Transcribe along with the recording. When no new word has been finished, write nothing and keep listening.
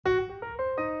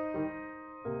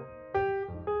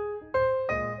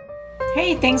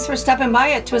Hey, thanks for stopping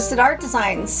by at Twisted Art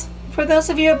Designs. For those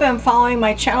of you who have been following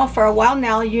my channel for a while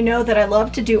now, you know that I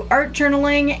love to do art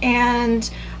journaling, and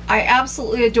I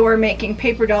absolutely adore making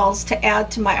paper dolls to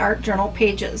add to my art journal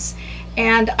pages.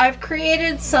 And I've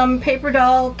created some paper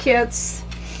doll kits.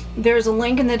 There's a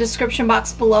link in the description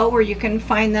box below where you can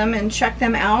find them and check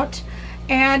them out.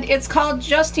 And it's called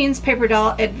Justine's Paper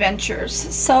Doll Adventures.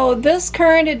 So this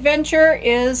current adventure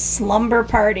is Slumber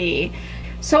Party.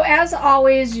 So as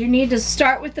always, you need to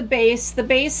start with the base. The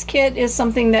base kit is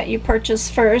something that you purchase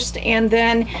first, and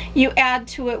then you add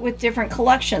to it with different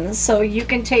collections. So you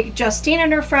can take Justine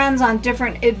and her friends on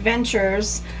different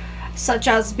adventures, such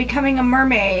as becoming a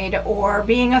mermaid or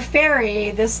being a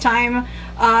fairy. This time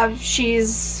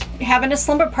she's having a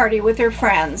slumber party with her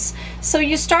friends. So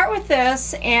you start with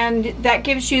this, and that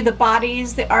gives you the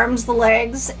bodies, the arms, the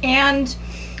legs, and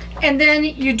then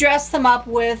you dress them up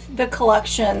with the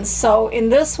collections. So in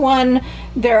this one,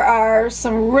 there are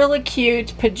some really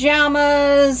cute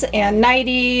pajamas and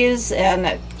nighties and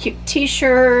a cute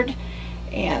t-shirt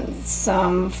and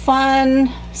some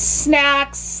fun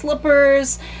snacks,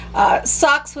 slippers,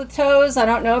 socks with toes. I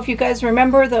don't know if you guys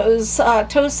remember those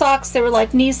toe socks. They were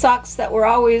like knee socks that were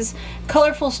always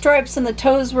colorful stripes, and the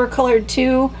toes were colored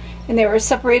too, and they were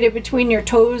separated between your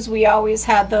toes. We always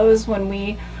had those when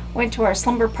we went to our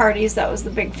slumber parties. That was the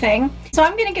big thing. So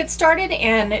I'm going to get started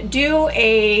and do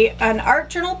an art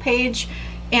journal page,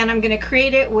 and I'm going to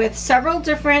create it with several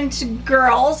different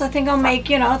girls. I think I'll make,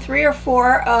 you know, 3 or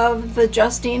 4 of the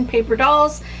Justine paper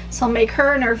dolls. So I'll make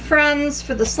her and her friends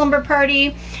for the slumber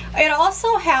party. It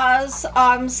also has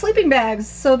sleeping bags.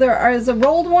 So there is a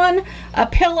rolled one, a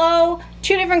pillow,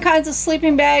 2 different kinds of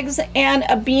sleeping bags, and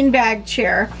a beanbag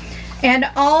chair. And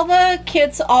all the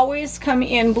kits always come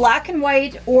in black and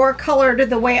white or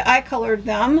colored the way I colored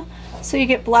them. So you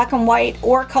get black and white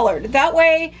or colored. That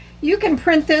way you can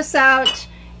print this out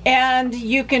and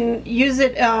you can use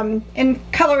it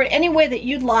and color it any way that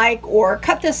you'd like, or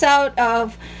cut this out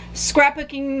of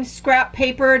scrapbooking scrap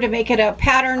paper to make it a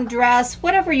pattern dress,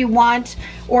 whatever you want.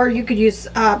 Or you could use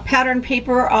pattern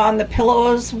paper on the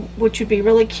pillows, which would be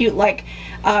really cute, like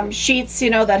sheets,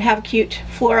 you know, that have cute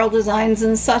floral designs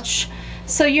and such.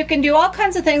 So you can do all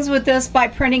kinds of things with this by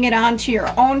printing it onto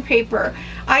your own paper.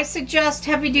 I suggest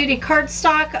heavy-duty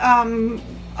cardstock,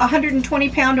 120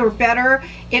 pound or better.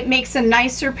 It makes a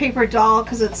nicer paper doll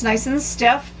because it's nice and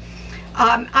stiff.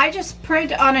 I just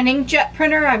print on an inkjet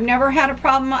printer. I've never had a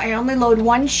problem. I only load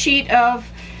 1 sheet of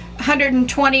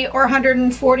 120 or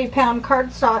 140 pound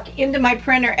cardstock into my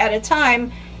printer at a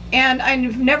time, and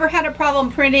I've never had a problem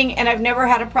printing, and I've never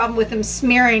had a problem with them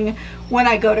smearing when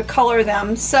I go to color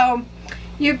them. So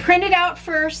you print it out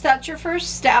first. That's your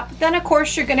first step. Then of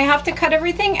course you're going to have to cut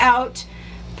everything out,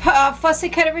 fussy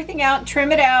cut everything out,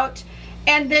 trim it out,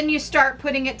 and then you start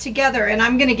putting it together. And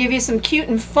I'm going to give you some cute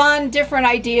and fun different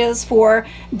ideas for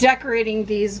decorating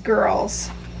these girls.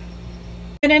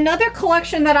 And another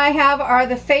collection that I have are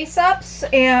the face-ups,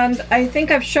 and I think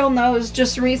I've shown those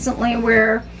just recently,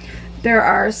 where there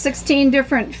are 16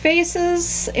 different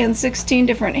faces and 16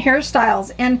 different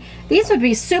hairstyles, and these would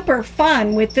be super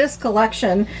fun with this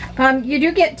collection. You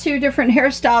do get 2 different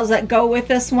hairstyles that go with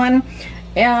this one,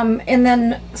 and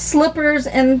then slippers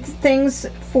and things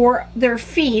for their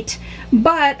feet.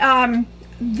 But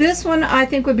this one I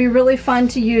think would be really fun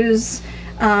to use.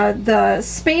 The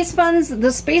Space Buns.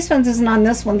 The Space Buns isn't on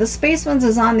this one. The Space Buns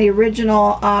is on the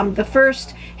original, the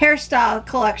first hairstyle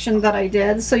collection that I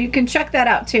did. So you can check that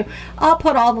out too. I'll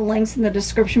put all the links in the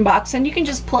description box, and you can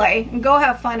just play and go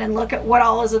have fun and look at what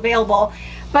all is available.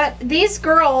 But these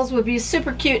girls would be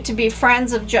super cute to be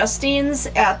friends of Justine's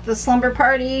at the slumber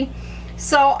party.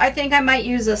 So I think I might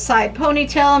use a side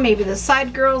ponytail, maybe the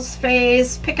side girl's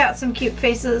face, pick out some cute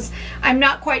faces. I'm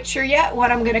not quite sure yet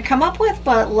what I'm going to come up with,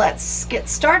 but let's get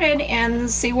started and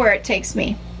see where it takes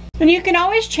me. And you can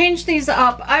always change these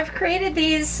up. I've created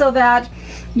these so that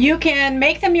you can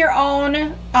make them your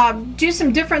own, do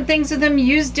some different things with them,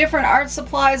 use different art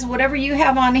supplies, whatever you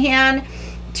have on hand,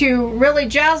 to really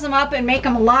jazz them up and make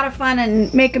them a lot of fun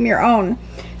and make them your own.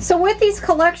 So with these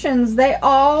collections, they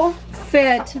all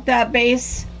fit that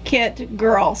base kit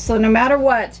girl. So no matter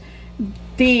what,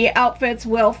 the outfits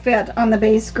will fit on the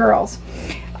base girls.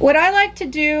 What I like to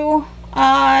do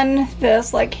on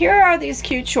this, like here are these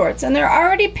cute shorts, and they're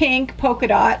already pink polka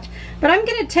dot, but I'm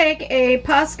going to take a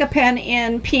Posca pen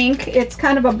in pink. It's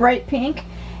kind of a bright pink,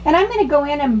 and I'm going to go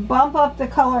in and bump up the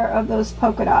color of those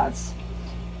polka dots.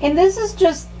 And this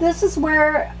is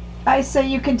where I say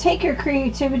you can take your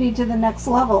creativity to the next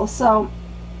level. So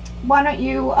why don't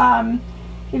you,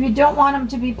 if you don't want them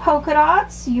to be polka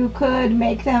dots, you could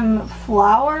make them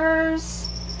flowers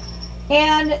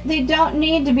And they don't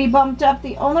need to be bumped up.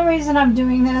 The only reason I'm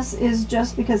doing this is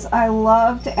just because I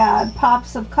love to add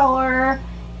pops of color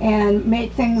and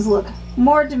make things look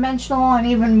more dimensional and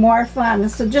even more fun.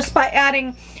 So just by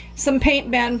adding some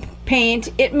paint pen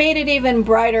paint, it made it even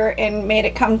brighter and made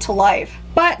it come to life.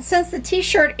 But since the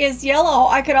t-shirt is yellow,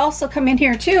 I could also come in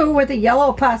here too with a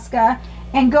yellow Posca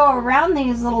and go around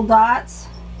these little dots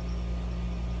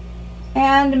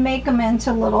and make them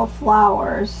into little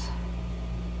flowers.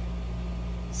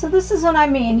 So this is what I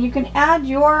mean. You can add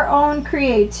your own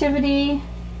creativity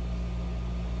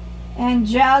and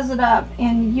jazz it up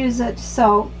and use it.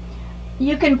 So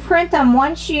you can print them.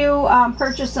 Once you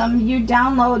purchase them, you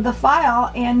download the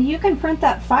file and you can print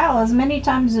that file as many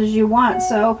times as you want.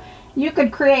 So you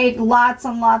could create lots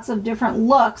and lots of different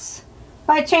looks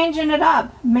by changing it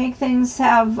up. Make things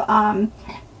have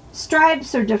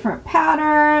stripes or different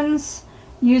patterns.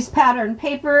 Use pattern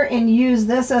paper and use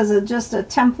this as just a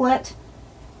template,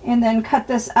 and then cut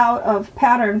this out of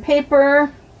pattern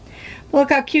paper. Look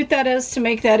how cute that is to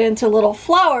make that into little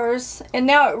flowers, and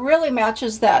now it really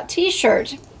matches that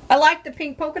t-shirt. I like the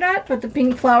pink polka dot, but the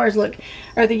pink flowers look,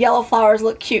 or the yellow flowers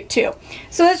look cute too.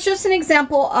 So that's just an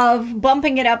example of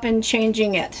bumping it up and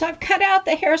changing it. So I've cut out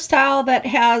the hairstyle that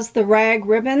has the rag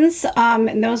ribbons,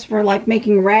 and those were like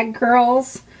making rag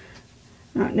curls.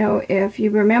 I don't know if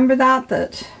you remember that,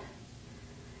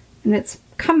 and it's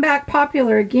come back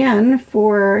popular again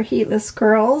for heatless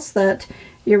curls, that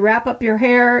you wrap up your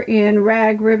hair in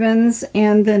rag ribbons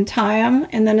and then tie them,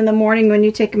 and then in the morning when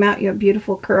you take them out you have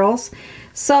beautiful curls.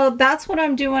 So that's what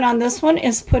I'm doing on this one,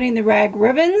 is putting the rag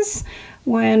ribbons.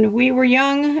 When we were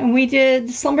young and we did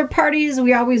slumber parties,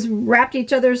 we always wrapped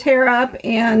each other's hair up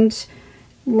and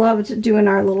loved doing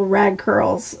our little rag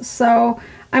curls. So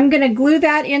I'm going to glue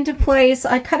that into place.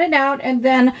 I cut it out and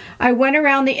then I went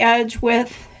around the edge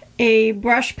with a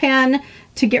brush pen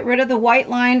to get rid of the white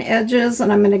line edges,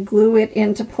 and I'm going to glue it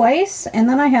into place, and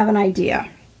then I have an idea.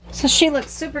 So she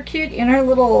looks super cute in her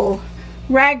little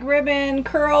rag ribbon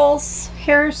curls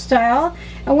hairstyle.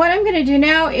 And what I'm going to do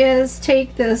now is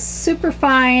take this super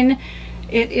fine,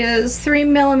 it is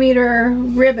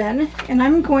 3mm ribbon, and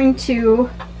I'm going to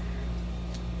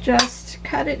just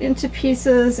cut it into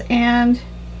pieces and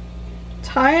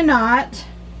tie a knot.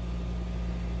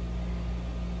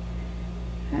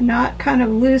 A knot kind of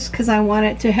loose because I want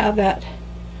it to have that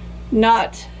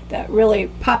knot, that really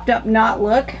popped up knot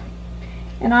look.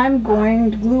 And I'm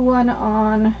going to glue one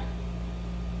on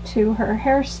to her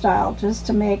hairstyle just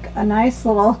to make a nice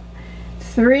little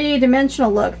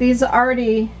three-dimensional look. This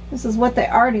is what they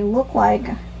already look like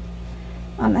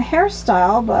on the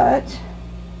hairstyle, but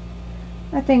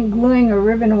I think gluing a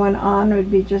ribbon one on would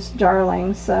be just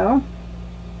darling. So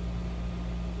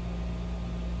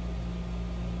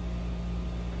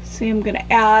see, I'm going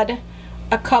to add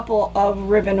a couple of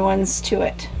ribbon ones to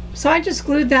it. So I just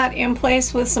glued that in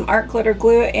place with some art glitter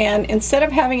glue, and instead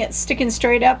of having it sticking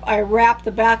straight up, I wrapped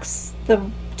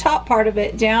the top part of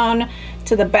it down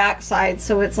to the back side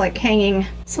so it's like hanging.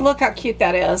 So look how cute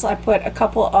that is. I put a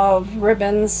couple of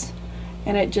ribbons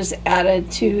and it just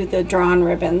added to the drawn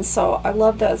ribbons. So I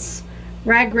love this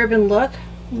rag ribbon look.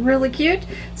 Really cute.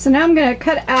 So now I'm going to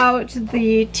cut out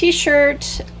the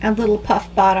t-shirt and little puff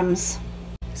bottoms.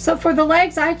 So for the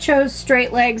legs, I chose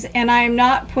straight legs, and I'm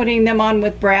not putting them on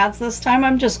with brads this time.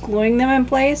 I'm just gluing them in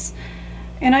place,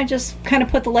 and I just kind of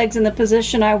put the legs in the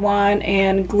position I want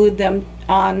and glued them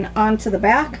onto the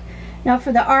back. Now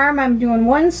for the arm, I'm doing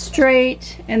one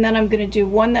straight, and then I'm going to do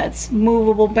one that's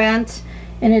movable bent,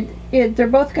 and they're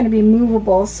both going to be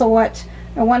movable. So what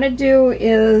I want to do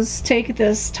is take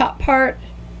this top part,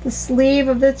 the sleeve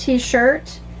of the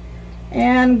t-shirt,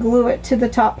 and glue it to the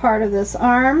top part of this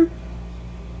arm.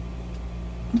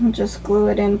 And just glue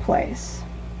it in place.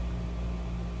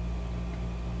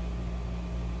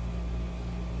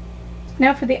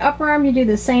 Now for the upper arm, you do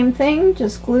the same thing.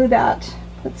 Just glue that,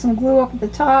 put some glue up at the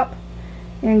top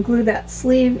and glue that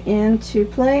sleeve into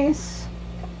place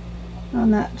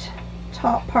on that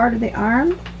top part of the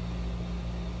arm.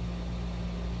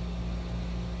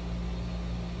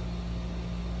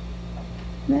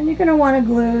 And then you're going to want to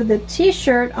glue the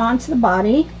t-shirt onto the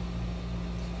body.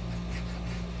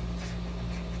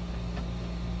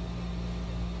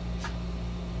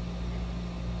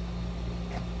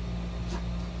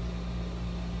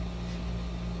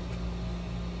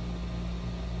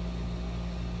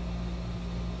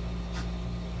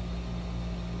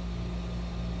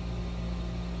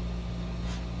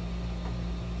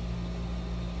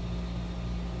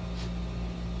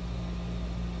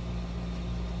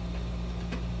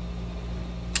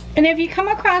 And if you come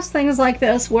across things like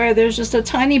this where there's just a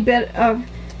tiny bit of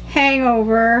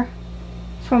hangover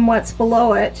from what's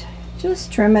below it, just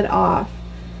trim it off.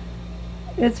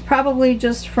 It's probably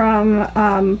just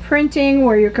from printing,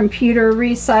 where your computer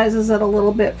resizes it a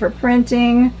little bit for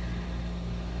printing.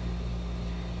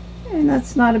 And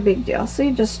that's not a big deal. So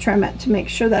you just trim it to make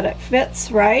sure that it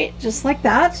fits right, just like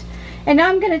that. And now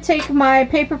I'm going to take my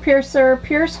paper piercer,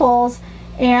 pierce holes,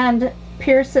 and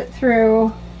pierce it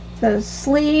through the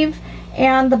sleeve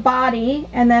and the body,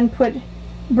 and then put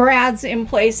brads in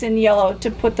place in yellow to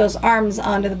put those arms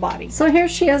onto the body. So here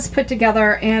she is put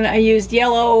together, and I used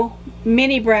yellow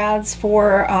mini brads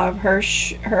for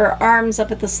her arms up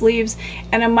at the sleeves,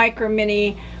 and a micro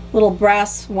mini little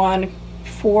brass one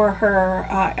for her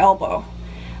elbow.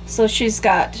 So she's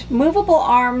got movable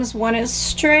arms. One is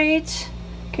straight,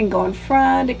 can go in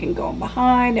front, it can go in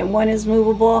behind, and one is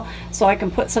movable, so I can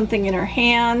put something in her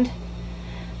hand.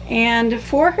 And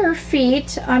for her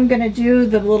feet, I'm going to do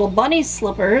the little bunny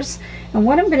slippers. And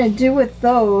what I'm going to do with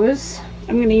those,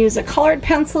 I'm going to use a colored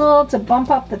pencil to bump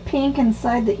up the pink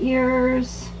inside the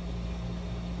ears.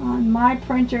 On my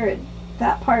printer,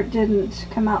 that part didn't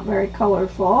come out very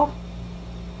colorful.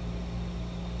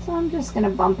 So I'm just going to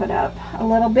bump it up a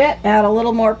little bit, add a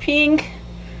little more pink,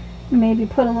 maybe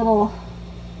put a little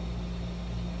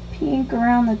pink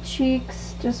around the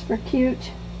cheeks just for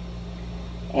cute.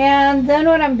 And then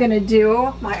what I'm going to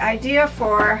do, my idea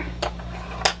for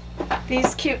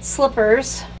these cute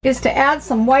slippers, is to add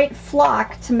some white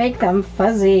flock to make them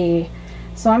fuzzy.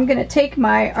 So I'm going to take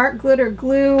my art glitter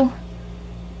glue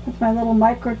with my little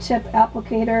micro tip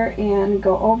applicator and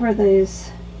go over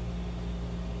these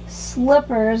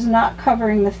slippers, not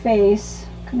covering the face.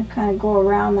 I'm going to kind of go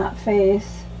around that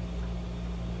face.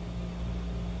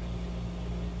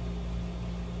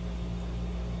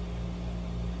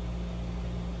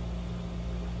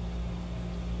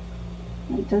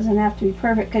 It doesn't have to be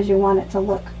perfect because you want it to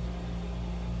look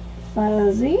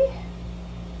fuzzy.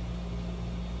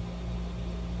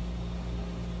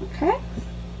 Okay.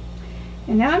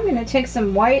 And now I'm going to take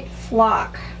some white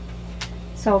flock.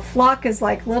 So flock is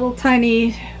like little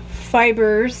tiny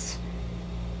fibers,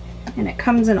 and it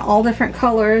comes in all different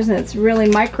colors, and it's really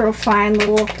micro fine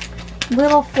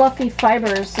little fluffy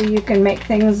fibers, so you can make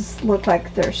things look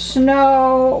like they're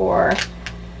snow, or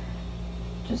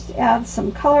just add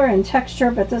some color and texture.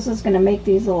 But this is going to make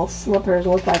these little slippers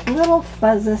look like little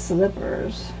fuzzy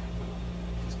slippers.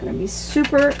 It's going to be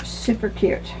super, super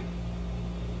cute.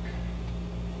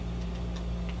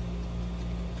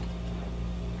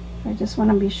 I just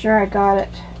want to be sure I got it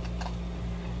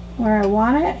where I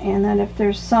want it, and then if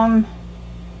there's some,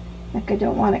 like I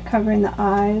don't want it covering the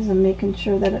eyes, I'm making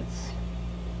sure that it's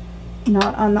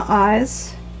not on the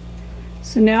eyes.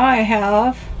 So now I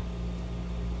have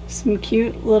some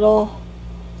cute little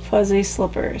fuzzy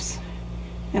slippers,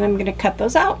 and I'm going to cut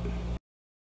those out.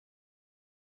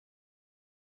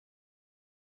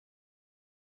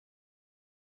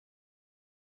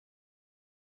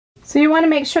 So you want to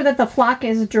make sure that the flock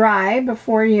is dry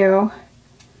before you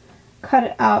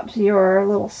cut out your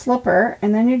little slipper,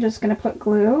 and then you're just going to put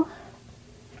glue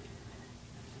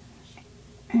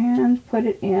and put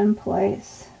it in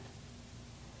place.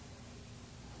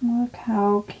 Look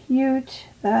how cute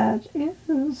that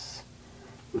is.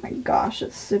 Oh my gosh,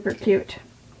 it's super cute.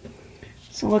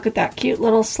 So look at that cute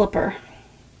little slipper.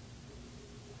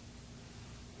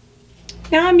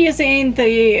 Now I'm using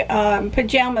the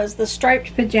pajamas, the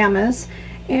striped pajamas,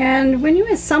 and when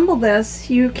you assemble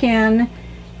this, you can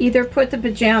either put the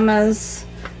pajamas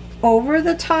over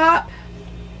the top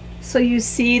so you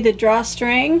see the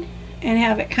drawstring and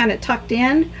have it kind of tucked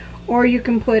in, or you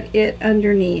can put it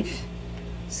underneath.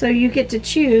 So you get to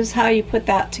choose how you put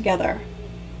that together.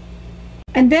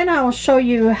 And then I will show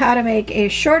you how to make a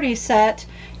shorty set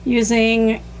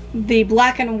using the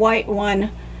black and white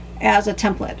one as a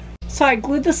template. So I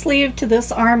glued the sleeve to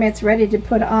this arm. It's ready to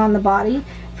put on the body.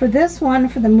 For this one,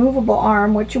 for the movable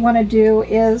arm, what you want to do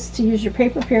is to use your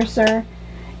paper piercer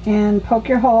and poke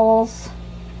your holes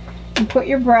and put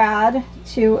your brad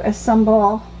to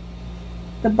assemble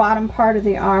the bottom part of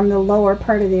the arm, the lower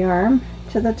part of the arm,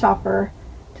 to the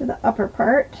upper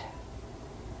part,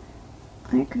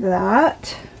 like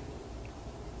that.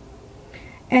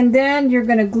 And then you're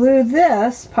going to glue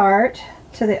this part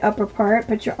to the upper part,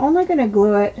 but you're only going to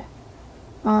glue it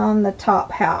on the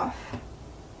top half.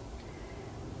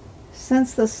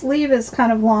 Since the sleeve is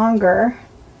kind of longer,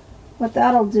 what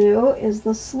that'll do is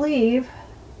the sleeve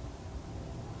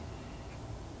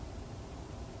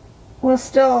will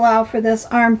still allow for this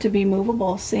arm to be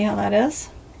movable. See how that is?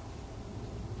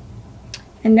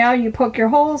 And now you poke your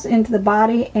holes into the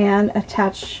body and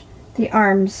attach the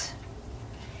arms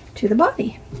to the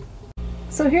body.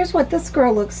 So here's what this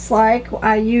girl looks like.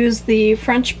 I use the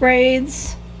French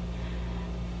braids.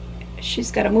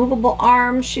 She's got a movable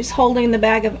arm. She's holding the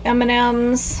bag of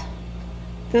M&Ms.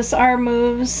 This arm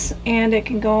moves and it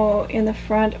can go in the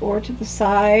front or to the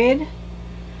side.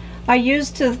 I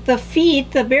used the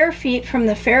feet, the bare feet from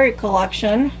the fairy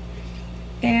collection.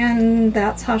 And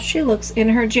that's how she looks in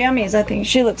her jammies. I think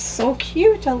she looks so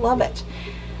cute. I love it.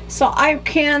 So I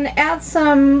can add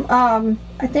some,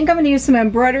 I think I'm going to use some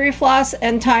embroidery floss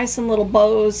and tie some little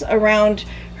bows around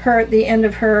her, the end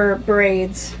of her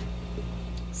braids.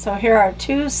 So here are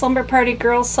 2 slumber party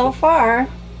girls so far.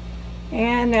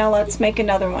 And now let's make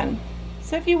another one.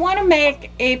 So if you want to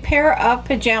make a pair of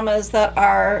pajamas that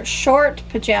are short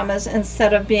pajamas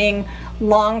instead of being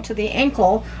long to the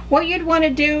ankle, what you'd want to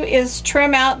do is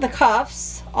trim out the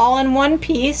cuffs all in one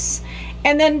piece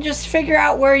and then just figure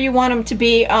out where you want them to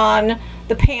be on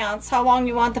the pants, how long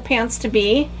you want the pants to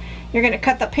be. You're going to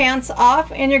cut the pants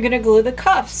off and you're going to glue the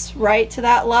cuffs right to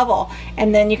that level,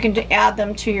 and then you can add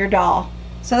them to your doll.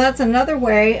 So that's another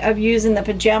way of using the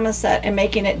pajama set and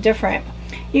making it different.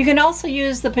 You can also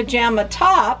use the pajama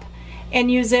top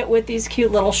and use it with these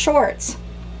cute little shorts.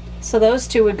 So those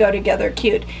two would go together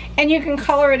cute. And you can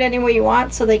color it any way you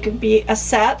want, so they could be a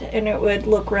set and it would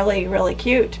look really, really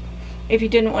cute. If you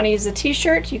didn't want to use the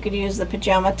t-shirt, you could use the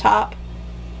pajama top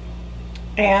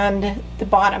and the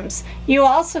bottoms. You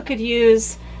also could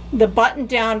use the button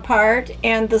down part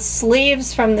and the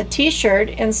sleeves from the t-shirt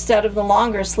instead of the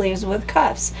longer sleeves with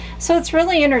cuffs. So it's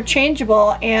really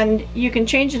interchangeable and you can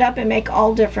change it up and make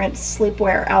all different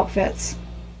sleepwear outfits.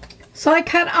 So I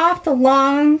cut off the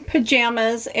long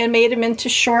pajamas and made them into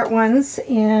short ones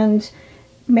and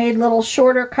made little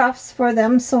shorter cuffs for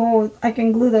them so I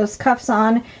can glue those cuffs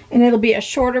on and it'll be a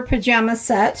shorter pajama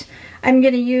set. I'm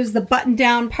going to use the button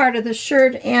down part of the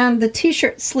shirt and the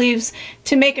t-shirt sleeves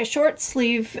to make a short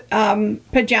sleeve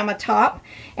pajama top.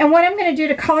 And what I'm going to do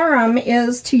to color them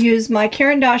is to use my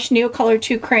Caran Neocolor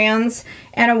II crayons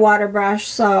and a water brush.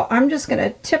 So I'm just going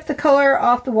to tip the color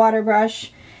off the water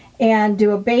brush and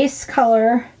do a base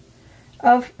color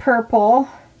of purple.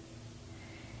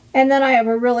 And then I have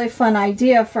a really fun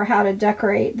idea for how to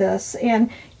decorate this. And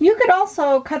you could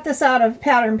also cut this out of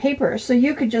pattern paper. So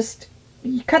you could just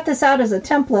cut this out as a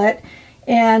template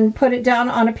and put it down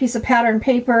on a piece of pattern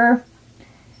paper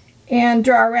and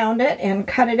draw around it and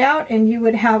cut it out, and you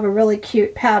would have a really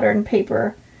cute pattern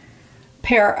paper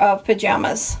pair of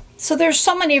pajamas. So there's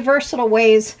so many versatile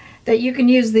ways that you can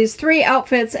use these 3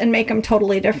 outfits and make them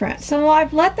totally different. So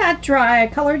I've let that dry. I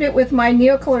colored it with my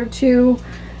Neocolor II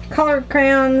colored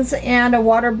crayons and a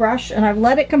water brush, and I've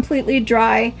let it completely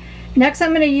dry. Next I'm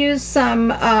going to use some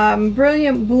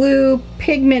brilliant blue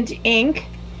pigment ink,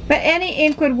 but any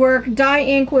ink would work. Dye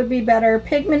ink would be better.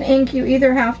 Pigment ink, you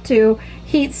either have to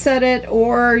heat set it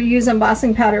or use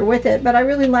embossing powder with it, but I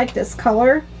really like this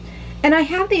color. And I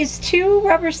have these 2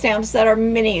 rubber stamps that are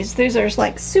minis. These are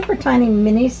like super tiny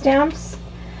mini stamps.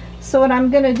 So what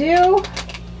I'm going to do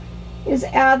is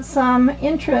add some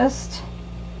interest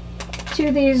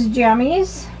to these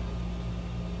jammies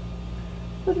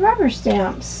with rubber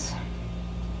stamps.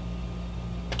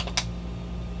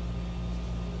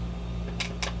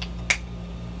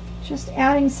 Just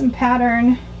adding some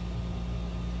pattern.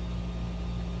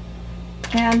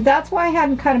 And that's why I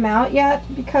hadn't cut them out yet,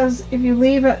 because if you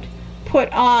leave it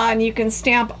put on, you can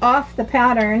stamp off the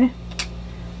pattern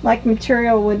like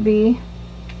material would be.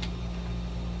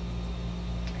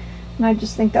 And I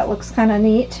just think that looks kind of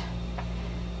neat.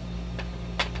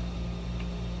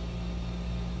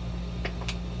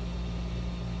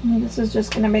 And this is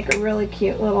just going to make a really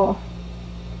cute little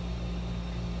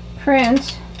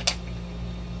print.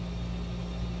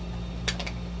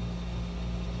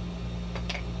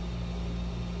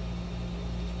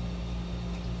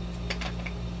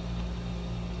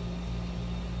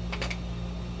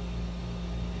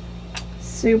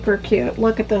 Super cute.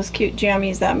 Look at those cute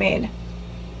jammies that made.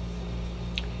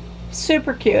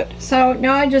 Super cute. So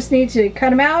now I just need to cut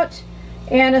them out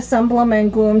and assemble them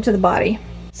and glue them to the body.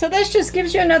 So this just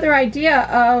gives you another idea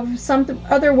of some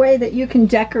other way that you can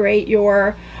decorate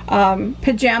your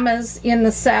pajamas in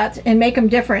the set and make them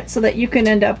different, so that you can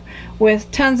end up with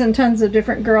tons and tons of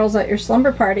different girls at your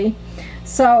slumber party.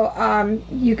 So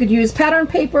you could use pattern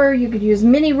paper, you could use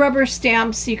mini rubber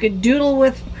stamps, you could doodle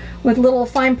with little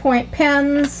fine point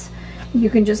pens, you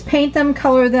can just paint them,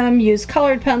 color them, use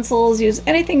colored pencils, use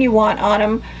anything you want on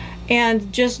them,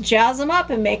 and just jazz them up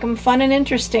and make them fun and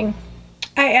interesting.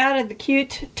 I added the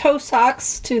cute toe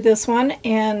socks to this one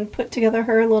and put together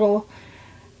her little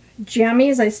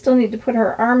jammies. I still need to put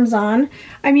her arms on.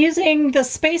 I'm using the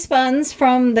space buns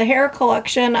from the hair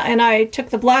collection, and I took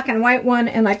the black and white one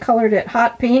and I colored it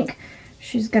hot pink.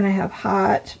 She's gonna have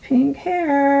hot pink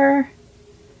hair.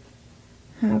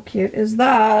 How cute is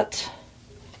that?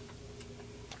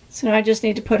 So now I just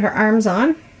need to put her arms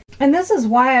on. And this is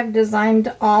why I've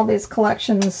designed all these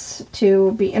collections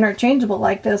to be interchangeable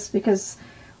like this, because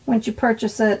once you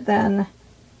purchase it, then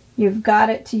you've got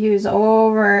it to use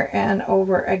over and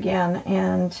over again,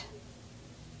 and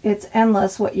it's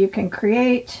endless what you can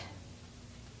create.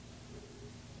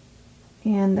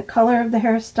 And the color of the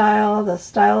hairstyle, the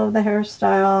style of the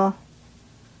hairstyle,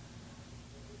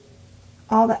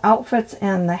 all the outfits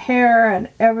and the hair and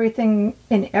everything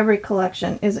in every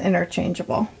collection is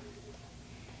interchangeable.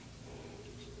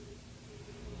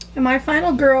 And my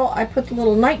final girl, I put the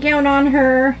little nightgown on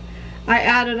her. I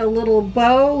added a little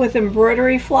bow with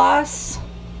embroidery floss.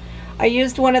 I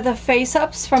used one of the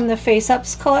face-ups from the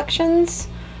face-ups collections.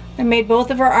 I made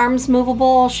both of her arms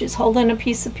movable. She's holding a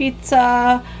piece of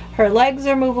pizza. Her legs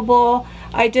are movable.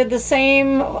 I did the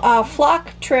same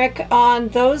flock trick on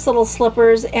those little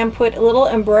slippers and put little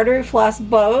embroidery floss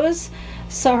bows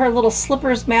so her little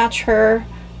slippers match her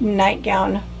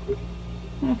nightgown.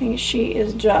 I think she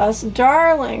is just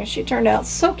darling. She turned out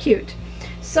so cute.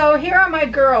 So here are my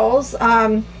girls.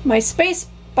 My space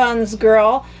buns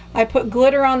girl, I put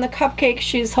glitter on the cupcake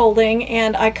she's holding,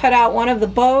 and I cut out one of the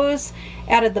bows,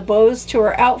 added the bows to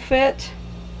her outfit.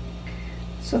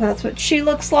 So that's what she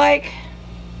looks like.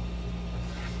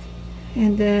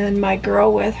 And then my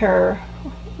girl with her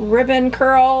ribbon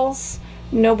curls,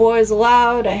 no boys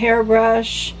allowed, a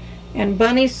hairbrush, and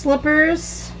bunny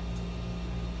slippers.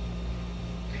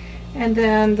 And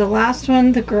then the last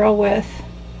one, the girl with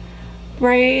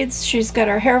braids. She's got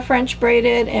her hair French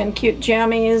braided and cute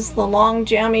jammies, the long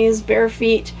jammies, bare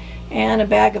feet, and a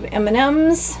bag of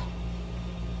M&Ms.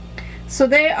 So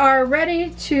they are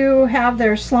ready to have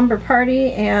their slumber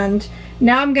party, and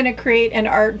now I'm going to create an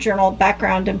art journal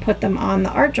background and put them on the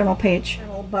art journal page.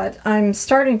 But I'm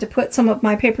starting to put some of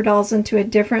my paper dolls into a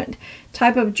different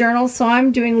type of journal, so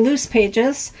I'm doing loose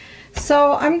pages.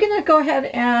 So I'm going to go ahead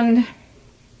and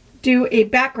do a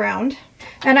background,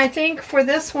 and I think for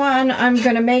this one I'm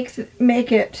going to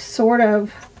make it sort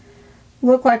of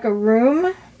look like a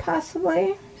room,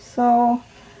 possibly. So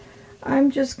I'm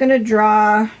just going to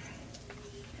draw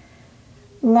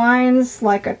lines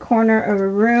like a corner of a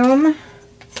room,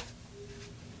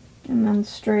 and then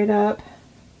straight up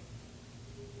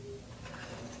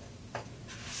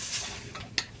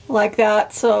like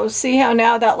that. So see how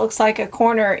now that looks like a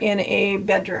corner in a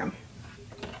bedroom.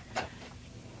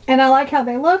 And I like how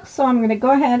they look, so I'm going to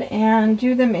go ahead and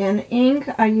do them in ink.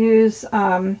 I use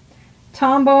Tombow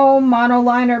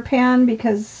monoliner pen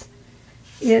because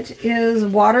it is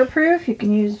waterproof. You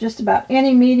can use just about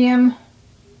any medium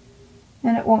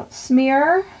and it won't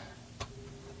smear.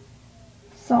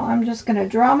 So I'm just going to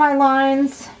draw my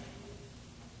lines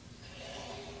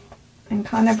and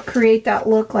kind of create that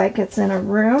look like it's in a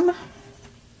room.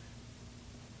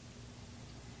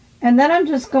 And then I'm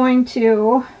just going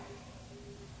to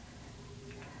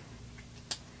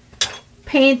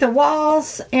paint the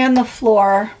walls and the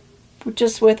floor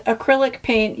just with acrylic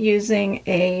paint using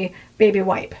a baby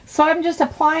wipe. So I'm just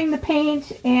applying the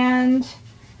paint and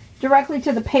directly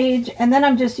to the page, and then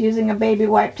I'm just using a baby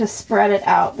wipe to spread it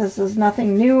out. This is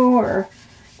nothing new or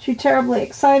too terribly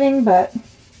exciting, but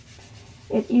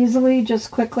it easily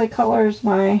just quickly colors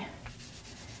my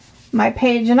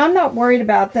page, and I'm not worried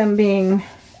about them being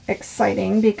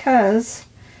exciting because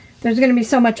there's going to be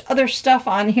so much other stuff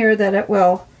on here that it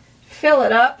will fill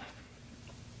it up.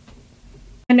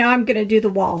 And now I'm going to do the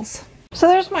walls. So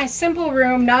there's my simple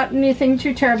room, not anything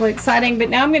too terribly exciting, but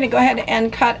now I'm going to go ahead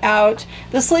and cut out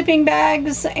the sleeping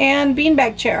bags and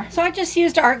beanbag chair. So I just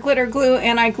used art glitter glue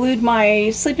and I glued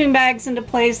my sleeping bags into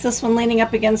place, this one leaning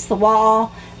up against the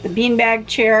wall, the beanbag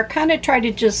chair, kind of tried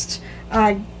to just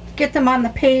get them on the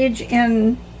page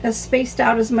and as spaced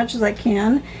out as much as I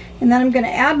can. And then I'm going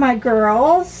to add my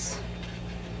girls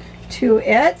to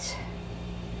it.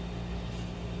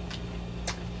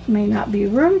 May not be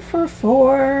room for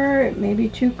 4, it may be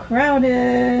too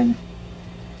crowded.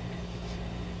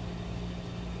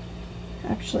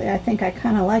 Actually, I think I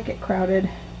kind of like it crowded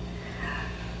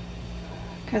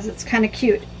because it's kind of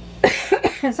cute.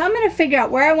 So I'm going to figure out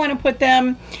where I want to put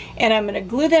them, and I'm going to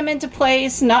glue them into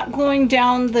place, not gluing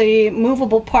down the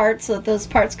movable parts so that those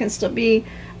parts can still be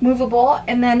movable,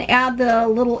 and then add the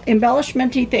little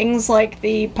embellishment-y things like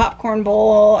the popcorn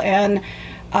bowl and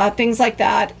things like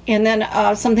that, and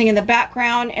then something in the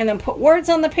background, and then put words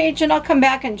on the page, and I'll come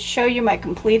back and show you my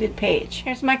completed page.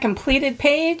 Here's my completed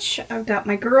page. I've got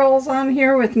my girls on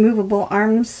here with movable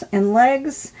arms and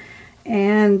legs,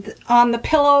 and on the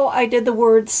pillow I did the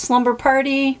words slumber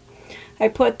party. I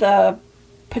put the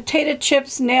potato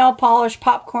chips, nail polish,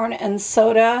 popcorn, and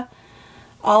soda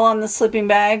all on the sleeping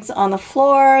bags. On the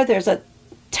floor there's a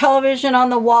television on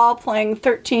the wall playing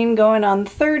 13 going on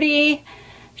 30.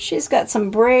 She's got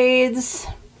some braids.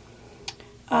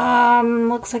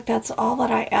 Looks like that's all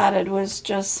that I added, was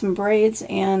just some braids.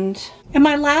 And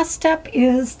my last step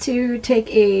is to take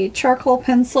a charcoal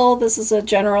pencil. This is a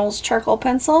General's charcoal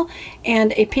pencil,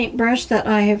 and a paintbrush that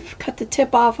I have cut the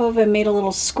tip off of and made a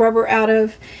little scrubber out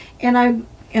of. And I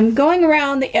am going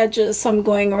around the edges. So I'm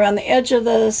going around the edge of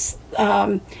this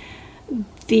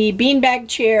the beanbag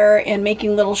chair and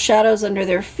making little shadows under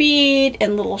their feet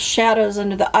and little shadows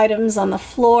under the items on the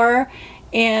floor,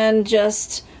 and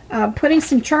just putting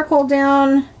some charcoal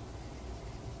down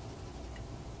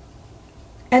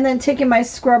and then taking my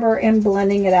scrubber and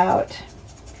blending it out.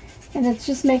 And it's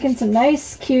just making some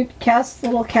nice cute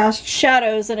little cast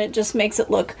shadows, and it just makes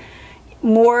it look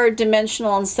more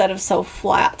dimensional instead of so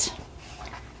flat.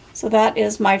 So that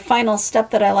is my final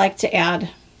step that I like to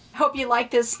add. Hope you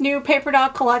like this new paper doll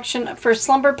collection for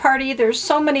Slumber Party. There's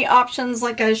so many options.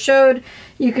 Like I showed,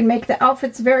 you can make the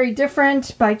outfits very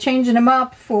different by changing them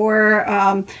up, for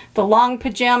the long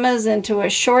pajamas into a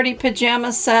shorty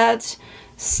pajama set,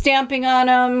 stamping on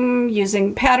them,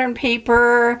 using pattern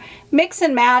paper, mix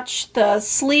and match the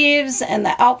sleeves and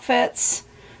the outfits,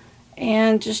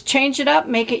 and just change it up,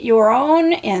 make it your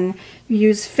own, and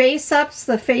use face-ups.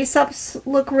 The face-ups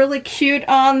look really cute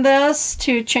on this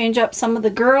to change up some of the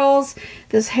girls.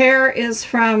 This hair is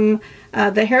from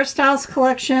the Hairstyles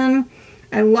collection.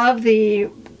 I love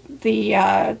the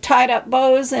tied up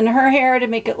bows in her hair to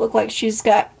make it look like she's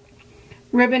got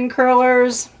ribbon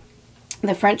curlers.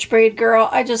 The French braid girl,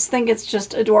 I just think it's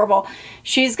just adorable.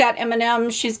 She's got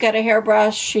M&Ms, she's got a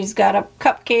hairbrush, she's got a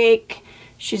cupcake,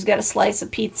 she's got a slice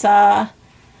of pizza.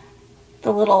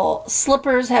 The little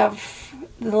slippers have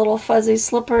the little fuzzy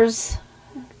slippers,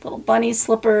 little bunny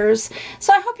slippers.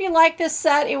 So I hope you like this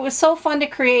set. It was so fun to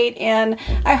create, and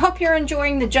I hope you're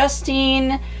enjoying the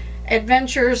Justine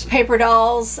Adventures paper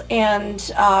dolls, and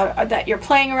that you're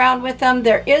playing around with them.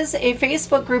 There is a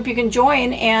Facebook group you can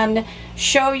join and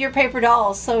show your paper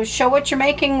dolls. So show what you're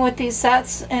making with these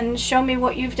sets, and show me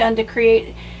what you've done to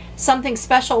create something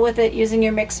special with it using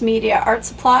your mixed media art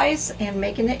supplies and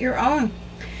making it your own.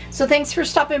 So thanks for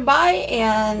stopping by,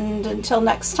 and until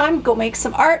next time, go make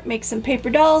some art, make some paper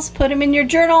dolls, put them in your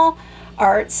journal.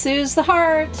 Art soothes the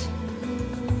heart.